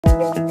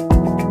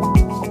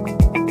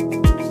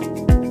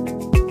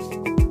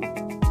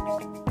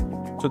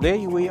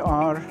Today we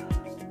are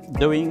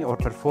doing or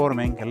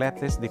performing a lab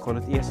test. They call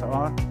it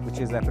ESR, which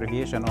is the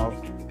abbreviation of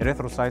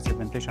erythrocyte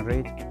sedimentation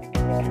rate.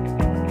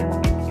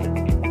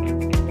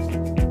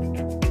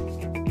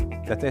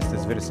 The test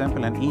is very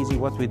simple and easy.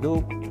 What we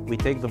do, we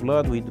take the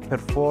blood, we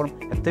perform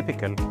a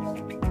typical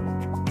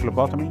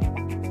phlebotomy.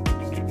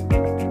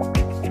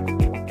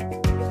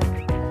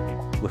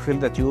 We fill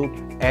the tube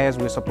as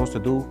we're supposed to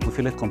do. We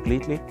fill it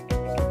completely.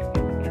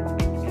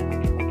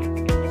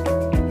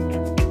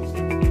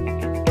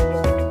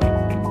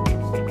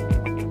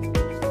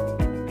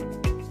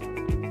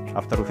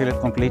 After we fill it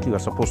completely, we're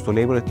supposed to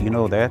label it, you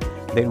know that.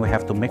 Then we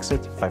have to mix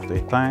it 5 to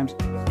 8 times.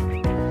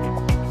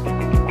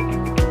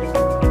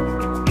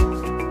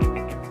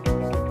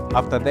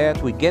 After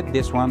that, we get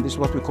this one. This is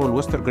what we call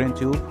Western grain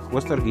tube.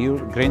 Western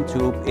grain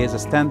tube is a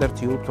standard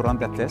tube to run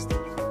that test.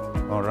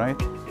 All right.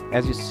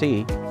 As you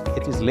see,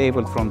 it is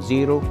labeled from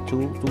 0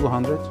 to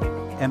 200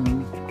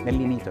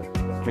 millimeter.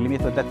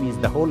 That means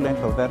the whole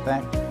length of that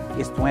tank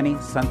is 20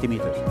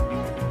 centimeters.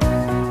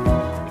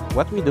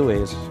 What we do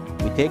is,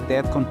 we take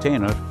that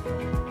container,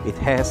 it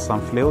has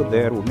some fluid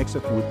there, we mix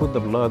it, we put the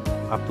blood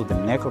up to the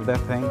neck of that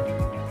thing,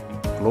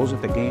 close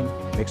it again,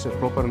 mix it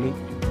properly,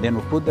 then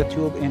we put the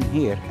tube in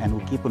here and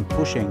we keep on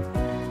pushing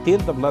till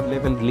the blood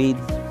level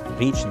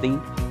reach the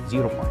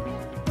 0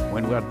 point.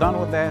 When we are done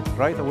with that,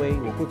 right away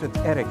we put it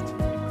erect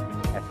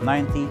at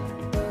 90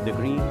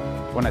 degrees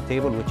on a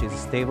table which is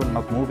stable,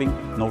 not moving,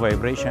 no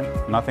vibration,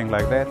 nothing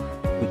like that.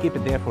 We keep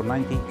it there for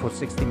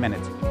 60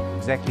 minutes,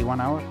 exactly 1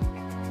 hour.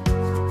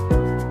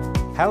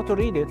 How to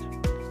read it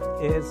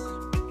is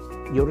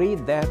you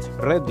read that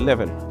red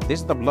level.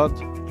 This is the blood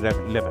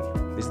level.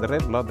 This is the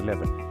red blood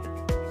level.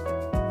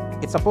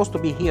 It's supposed to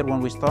be here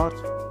when we start,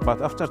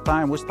 but after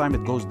time, with time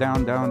it goes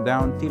down, down,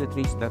 down till it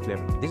reaches that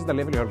level. This is the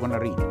level you are going to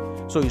read.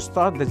 So you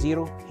start the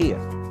 0 here.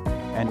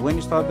 And when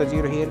you start the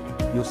 0 here,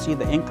 you see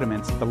the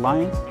increments. The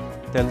lines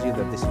tells you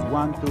that this is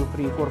 1, 2,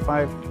 3, 4,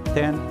 5,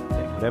 10,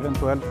 11,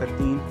 12,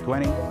 13,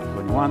 20,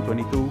 21,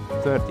 22,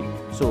 30.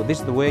 So this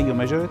is the way you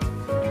measure it.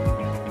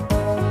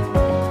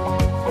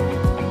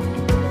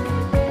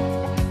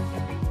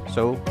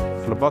 So,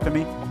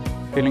 phlebotomy,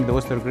 filling the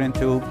Western grain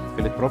tube,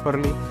 fill it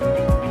properly,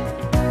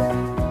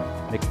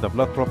 mix the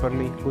blood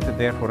properly, put it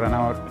there for 1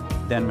 hour,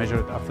 then measure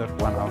it after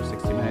 1 hour,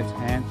 60 minutes,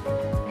 and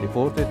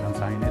report it and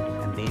sign it.